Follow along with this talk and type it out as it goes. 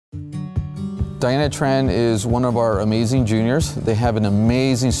Diana Tran is one of our amazing juniors. They have an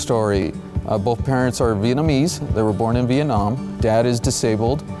amazing story. Both parents are Vietnamese. They were born in Vietnam. Dad is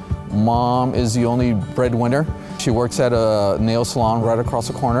disabled. Mom is the only breadwinner. She works at a nail salon right across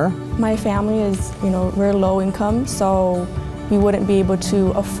the corner. My family is, we're low income, so we wouldn't be able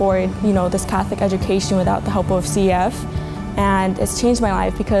to afford, this Catholic education without the help of CEF. And it's changed my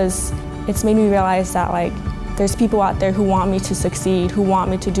life because it's made me realize that there's people out there who want me to succeed, who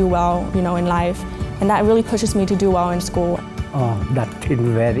want me to do well, in life. And that really pushes me to do well in school. That is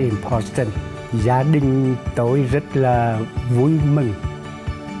very important. Gia đình tôi rất là vui mừng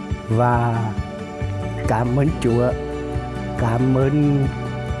và cảm ơn Chúa, cảm ơn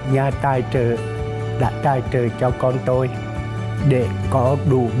nhà tài trợ đã tài trợ cho con tôi để có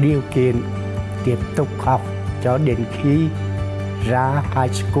đủ điều kiện tiếp tục học cho đến khi ra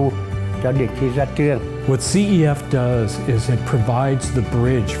high school, cho đến khi ra trường. What CEF does is it provides the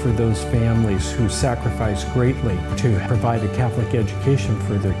bridge for those families who sacrifice greatly to provide a Catholic education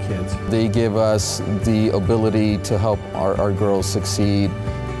for their kids. They give us the ability to help our girls succeed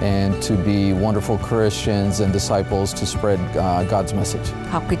and to be wonderful Christians and disciples to spread God's message.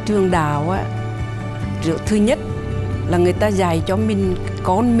 Học cái trường đạo á, thứ nhất là người ta dạy cho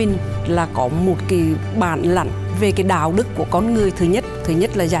con mình là có một cái bản lĩnh về cái đạo đức của con người. Thứ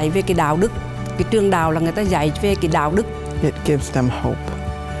nhất là dạy về cái đạo đức. Cái trường đạo là người ta dạy về cái đạo đức. It gives them hope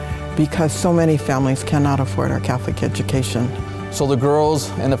because so many families cannot afford our Catholic education. So the girls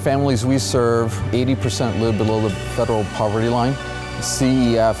and the families we serve, 80% live below the federal poverty line.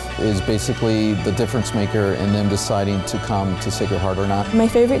 CEF is basically the difference maker in them deciding to come to Sacred Heart or not. My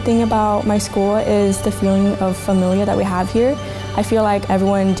favorite thing about my school is the feeling of familia that we have here. I feel like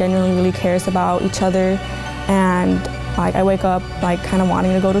everyone genuinely really cares about each other, and I wake up kind of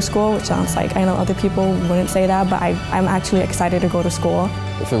wanting to go to school, which sounds like, I know other people wouldn't say that, but I'm actually excited to go to school.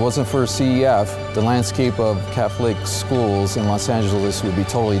 If it wasn't for CEF, the landscape of Catholic schools in Los Angeles would be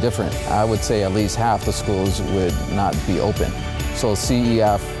totally different. I would say at least half the schools would not be open. So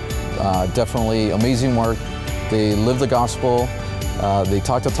CEF, definitely amazing work. They live the gospel, they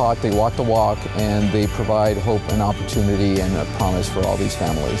talk the talk, they walk the walk, and they provide hope and opportunity and a promise for all these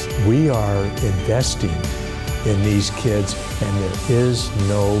families. We are investing in these kids, and there is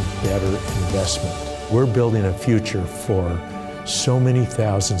no better investment. We're building a future for so many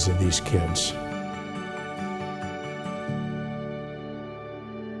thousands of these kids.